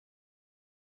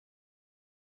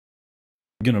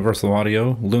Universal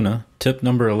Audio, Luna, tip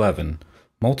number 11,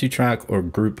 multi-track or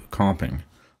group comping.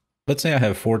 Let's say I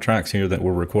have 4 tracks here that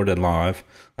were recorded live,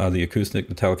 the acoustic,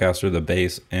 the Telecaster, the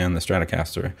bass, and the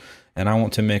Stratocaster. And I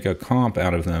want to make a comp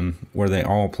out of them where they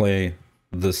all play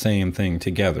the same thing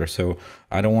together. So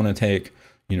I don't want to take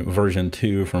version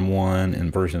 2 from one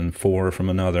and version 4 from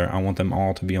another. I want them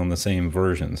all to be on the same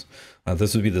versions.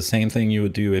 This would be the same thing you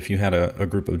would do if you had a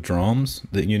group of drums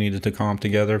that you needed to comp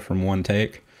together from one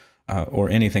take, or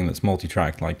anything that's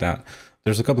multi-tracked like that.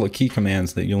 There's a couple of key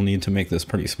commands that you'll need to make this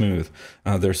pretty smooth.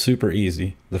 They're super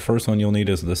easy. The first one you'll need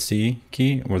is the C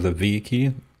key or the V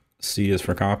key. C is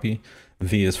for copy,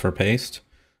 V is for paste.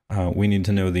 We need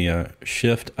to know the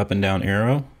shift up and down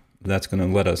arrow. That's going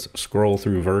to let us scroll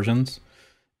through versions.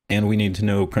 And we need to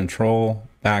know control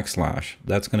backslash.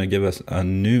 That's going to give us a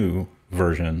new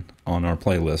version on our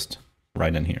playlist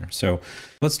right in here. So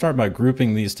let's start by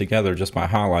grouping these together just by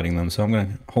highlighting them. So I'm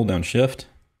going to hold down shift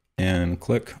and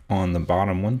click on the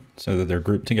bottom one so that they're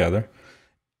grouped together.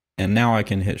 And now I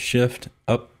can hit shift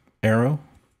up arrow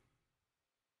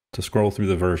to scroll through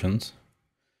the versions.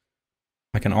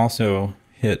 I can also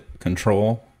hit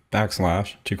control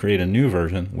backslash to create a new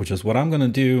version, which is what I'm going to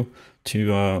do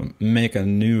to make a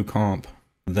new comp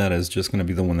that is just going to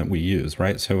be the one that we use,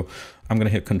 right? So I'm going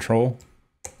to hit control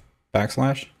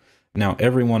backslash. Now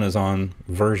everyone is on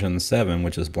version 7,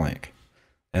 which is blank.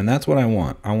 And that's what I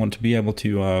want. I want to be able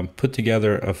to put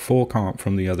together a full comp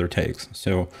from the other takes.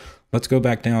 So let's go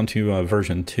back down to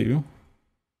version 2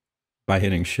 by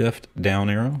hitting shift down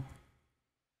arrow.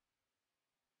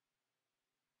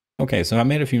 Okay, so I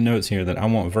made a few notes here that I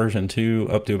want version 2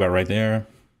 up to about right there,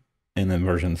 and then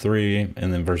version 3,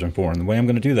 and then version 4. And the way I'm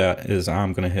going to do that is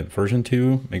I'm going to hit version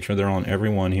 2, make sure they're on every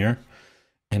one here.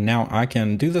 And now I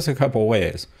can do this a couple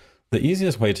ways. The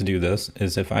easiest way to do this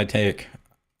is if I take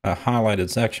a highlighted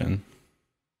section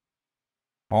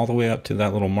all the way up to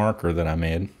that little marker that I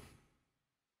made.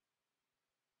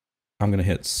 I'm going to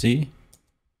hit C,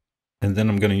 and then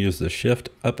I'm going to use the shift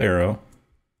up arrow,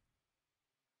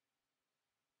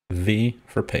 V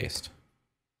for paste.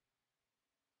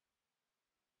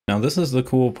 Now this is the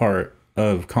cool part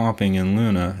of comping in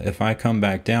Luna. If I come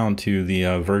back down to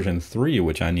the version 3,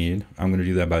 which I need, I'm going to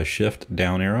do that by shift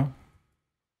down arrow.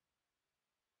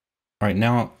 All right,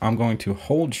 now I'm going to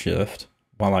hold shift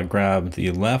while I grab the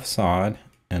left side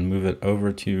and move it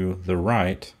over to the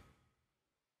right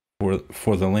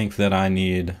for the length that I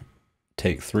need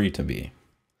take 3 to be.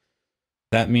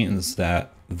 That means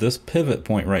that this pivot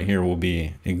point right here will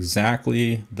be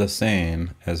exactly the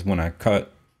same as when I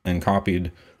cut and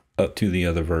copied up to the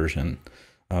other version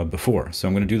before. So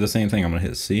I'm going to do the same thing. I'm going to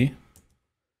hit C.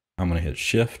 I'm going to hit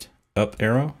shift up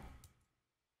arrow.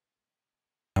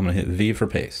 I'm going to hit V for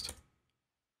paste.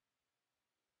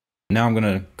 Now I'm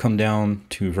going to come down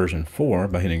to version 4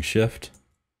 by hitting shift,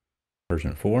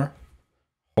 version 4.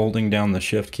 Holding down the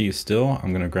shift key still,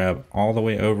 I'm going to grab all the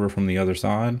way over from the other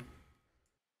side.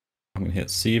 I'm going to hit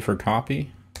C for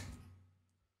copy.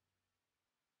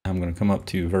 I'm going to come up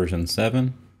to version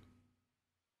 7.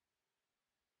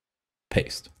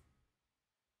 Paste.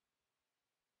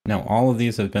 Now all of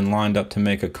these have been lined up to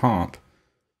make a comp,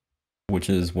 which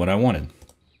is what I wanted.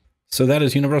 So that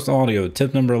is Universal Audio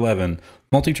tip number 11,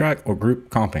 multi-track or group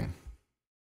comping.